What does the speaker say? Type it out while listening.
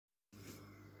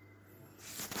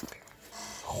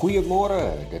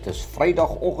Goeiemôre, dit is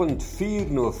Vrydagoggend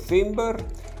 4 November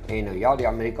en ja, die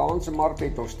Amerikaanse mark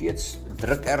het nog steeds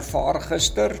druk ervaar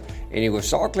gister en die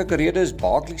hoofsaaklike rede is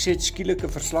Barclays het skielik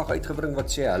 'n verslag uitgebring wat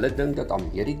sê hulle dink dat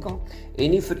Amerika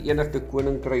en die Verenigde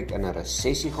Koninkryk in 'n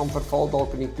resessie gaan verval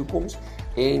dalk in die toekoms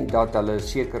en dat hulle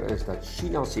seker is dat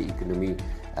China se ekonomie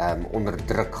onder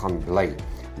druk gaan bly.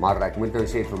 Maar ek moet nou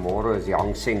sê vanmôre is die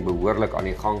Hang Seng behoorlik aan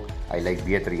die gang. Hy lyk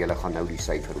beter, julle gaan nou die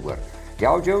syfer hoor.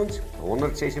 Dow Jones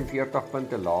 146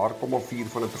 punte laer,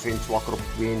 0,4% swakker op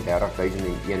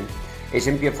 32001.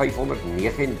 S&P 500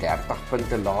 39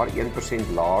 punte laer,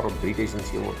 1% laer op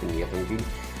 3719.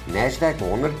 Nasdaq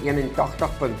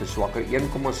 181 punte swakker,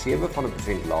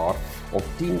 1,7% laer op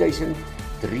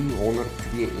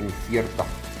 10342.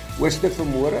 Ooste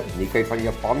vanmôre, Nikkei van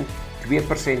Japan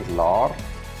 2% laer,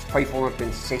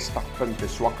 560 punte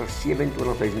swakker,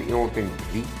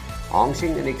 27103. Hang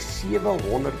Seng Index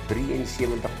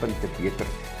 773 punte beter,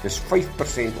 dis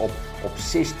 5% op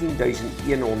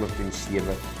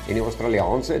 16107 en die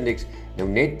Australiese indeks nou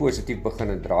net positief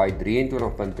begin draai,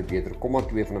 23 punte beter,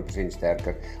 0,2%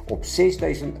 sterker op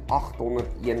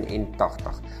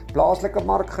 6881. Plaaslike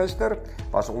mark gister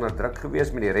was onder druk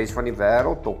geweest met die res van die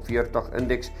wêreld. Top 40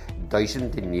 indeks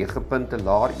 1009 punte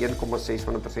laer,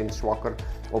 1,6% swakker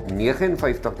op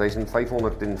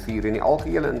 59504 en die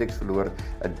algehele indeks verloor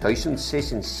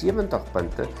 1076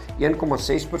 punte,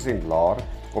 1,6% laer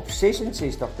op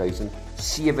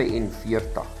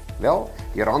 66047. Wel,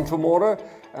 die rand vanmôre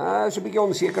is 'n bietjie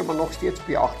onseker, maar nog steeds op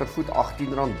die agtervoet,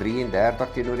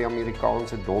 R18.33 teenoor die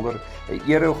Amerikaanse dollar. 'n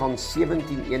euro gaan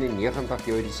 17.91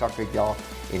 jou uit die sak uitjaag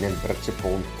en in Britse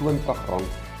pond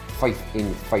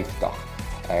R20.55.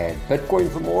 Bitcoin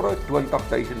vanmôre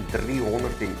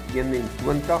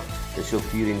 20.321, dis so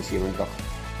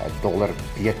 $74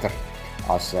 beter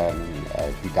as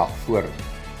die dag voor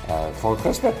van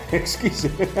gister. Ekskuus,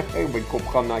 my kop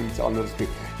gaan na iets anders toe.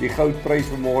 Die goudprys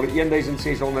vanmôre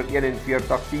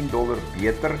 1641, $10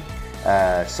 beter.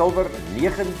 Silwer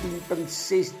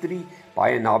 19.63,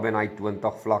 baie naby aan hy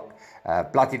 20 vlak.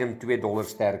 Platinum $2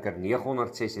 sterker,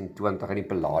 926 en die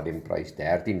palladiumprys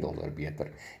 $13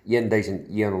 beter,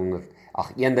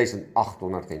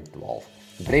 1812.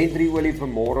 Brent olie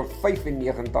vanmôre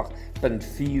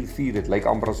 95.44. Dit lyk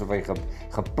amper asof hy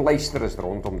gepleister is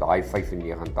rondom daai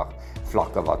 95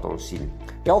 vlakke wat ons sien.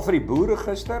 Wel vir die boere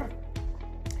gister,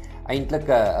 eintlik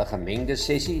 'n gemengde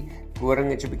sessie.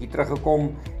 Koring het so 'n bietjie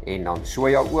teruggekom en dan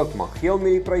soja ook, maar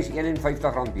geelmielie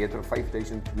R51 beter,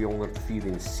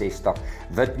 5264.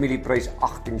 Witmielie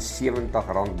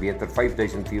R78 beter,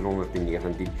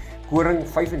 5419. Koring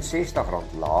R65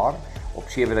 laer op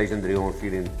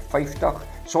 7354.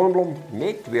 Sonneblom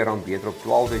net R2 beter op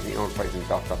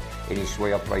 12185 en die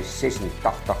sojaprys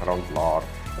R86 laer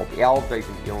op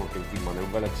 11110. Maar nou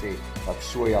wil ek sê dat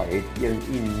soja het een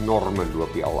enorme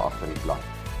loopie al agter die plat.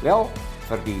 Wel,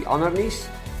 vir die ander nuus,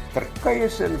 Turkye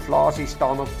se inflasie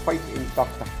staan op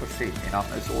 85% en dan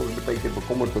is ons baie keer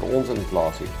bekommerd oor ons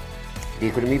inflasie. Die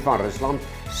ekonomie van Rusland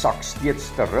sak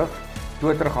steeds terug.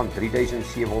 Toter gaan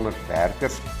 3700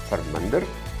 werkers verminder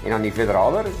en dan die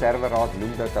Federale Reserveraad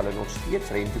noem dat hulle nog steeds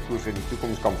rentekoerse in die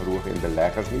toekoms kan verhoog en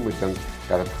beleggers nie moet dink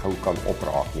dat dit gou kan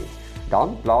opraak nie.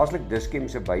 Dan plaaslik Dischem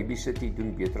se Baby City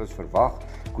doen beter as verwag.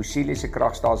 Kusile se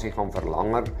kragstasie gaan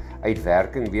verlanger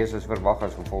uitwerking wees as verwag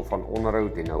as gevolg van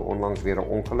onderhoud en nou onlangs weer 'n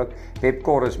ongeluk.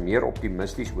 Pepkor is meer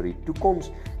optimisties oor die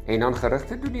toekoms en dan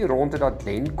gerugte doen die ronde dat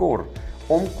Glencore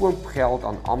omkoopgeld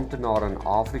aan amptenare in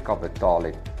Afrika betaal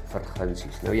het vir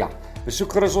gunsies. Nou ja,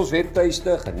 besoek gerus ons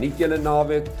webtuiste, geniet julle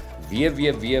naweek,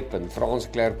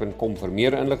 www.fransklerk.com vir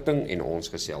meer inligting en ons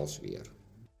gesels weer.